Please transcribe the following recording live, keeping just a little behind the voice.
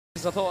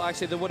because I thought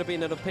actually there would have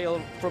been an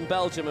appeal from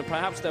Belgium, and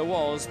perhaps there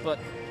was, but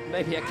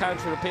maybe a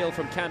counter appeal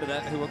from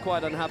Canada, who were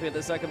quite unhappy at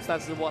the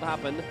circumstances of what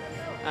happened.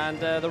 And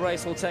the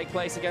race will take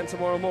place again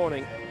tomorrow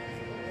morning.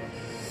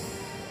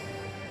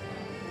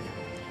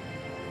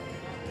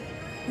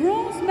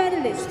 Bronze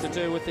medalist to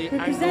do with the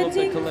angle of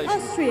the collision.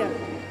 Austria.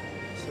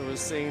 So we're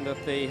seeing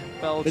that the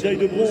Belgian médaille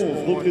de bronze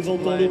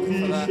représentant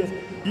l'Autriche,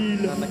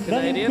 and the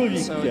Canadian,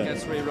 so it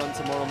gets rerun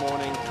tomorrow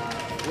morning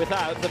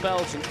without the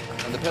Belgian.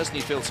 And the person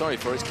you feel sorry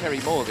for is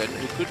Kerry Morgan,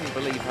 who couldn't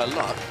believe her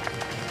luck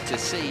to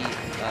see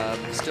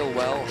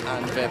Stillwell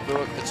and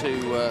Verburg, the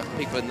two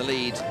people in the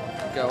lead,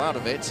 go out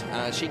of it.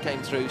 She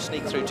came through,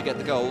 sneaked through to get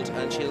the gold,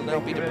 and she'll now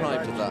be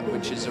deprived of that,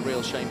 which is a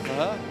real shame for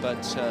her.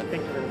 But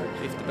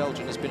if the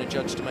Belgian has been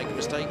adjudged to make a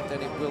mistake,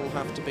 then it will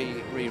have to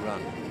be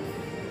rerun.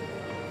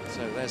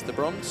 So there's the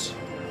bronze.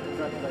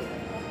 Congratulations.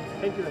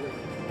 Thank you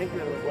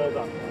very much. Well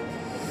done.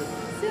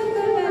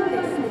 Silver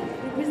medalist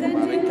representing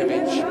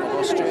Marinkovic of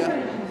Austria,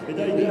 the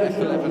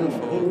F11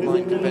 for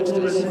blind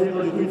competitors.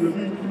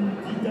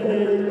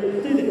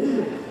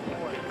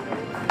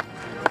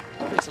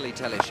 Vitalii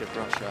Telesh of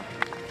Russia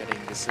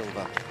getting the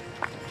silver.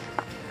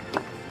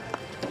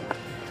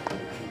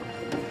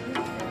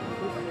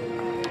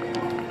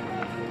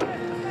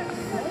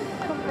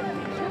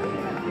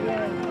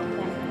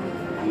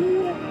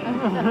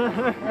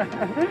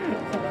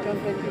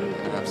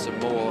 We'll have some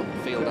more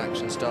field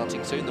action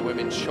starting soon. The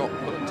women's shot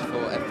put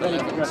for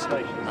F11s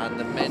and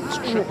the men's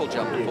triple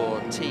jump for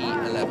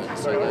T11.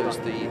 So those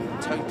the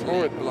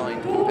totally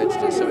blind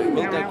competitors. So it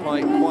will go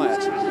quite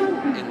quiet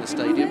in the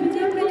stadium.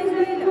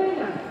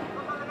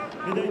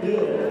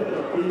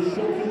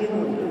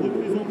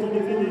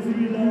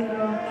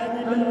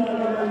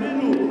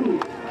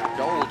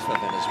 Gold for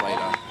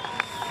Venezuela.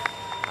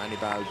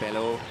 Anibal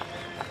Bello.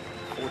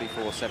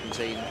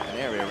 44.17, an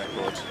area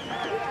record.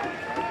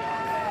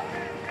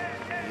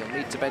 He'll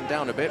need to bend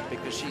down a bit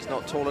because she's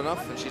not tall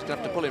enough, and she's going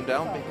to have to pull him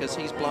down because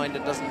he's blind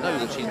and doesn't know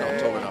that she's not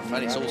tall enough.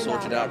 And it's all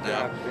sorted out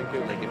now.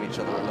 They give each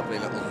other a lovely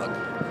little hug.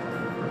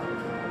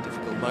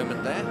 Difficult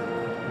moment there.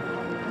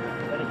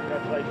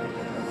 Congratulations.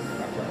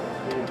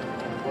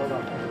 Well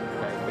done.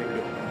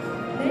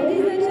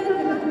 Ladies and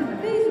gentlemen,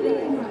 please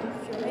rise,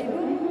 if you're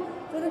able,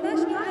 for the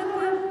national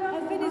anthem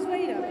of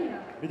Venezuela.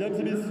 Mesdames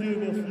et messieurs,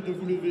 merci de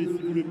vous lever si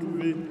vous le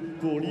pouvez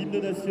pour l'hymne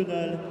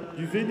national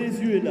du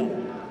Venezuela.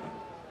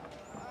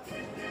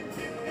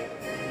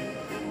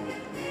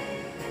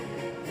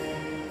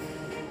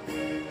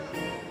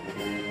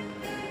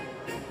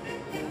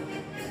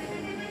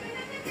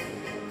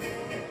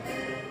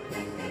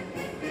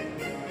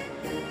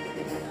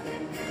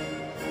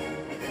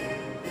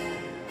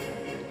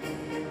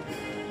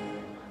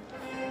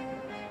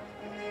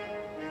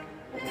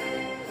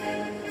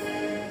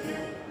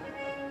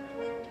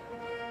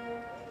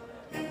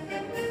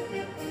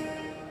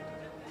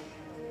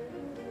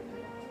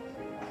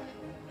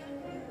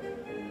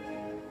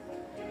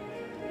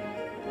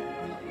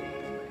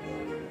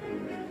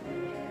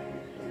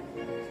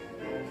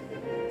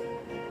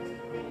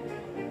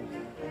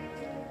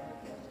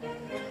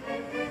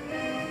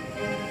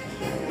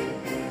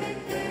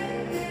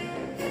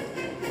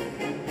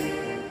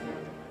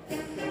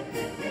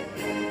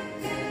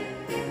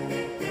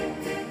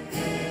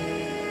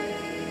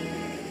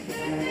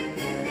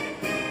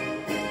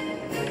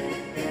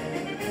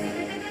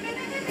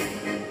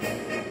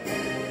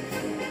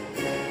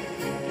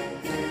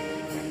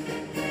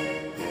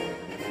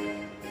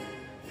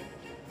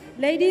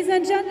 Ladies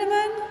and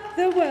gentlemen,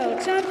 the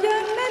world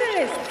champion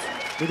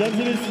medalists.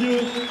 Mesdames et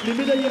messieurs, les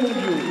médaillés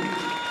mondiaux.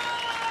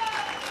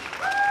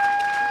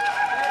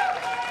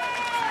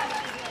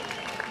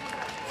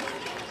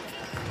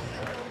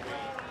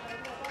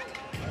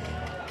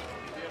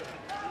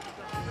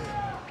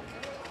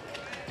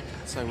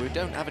 So we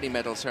don't have any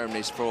medal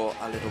ceremonies for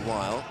a little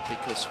while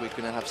because we're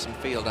going to have some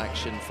field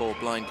action for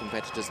blind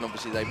competitors, and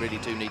obviously they really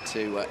do need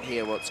to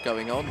hear what's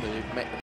going on. We've met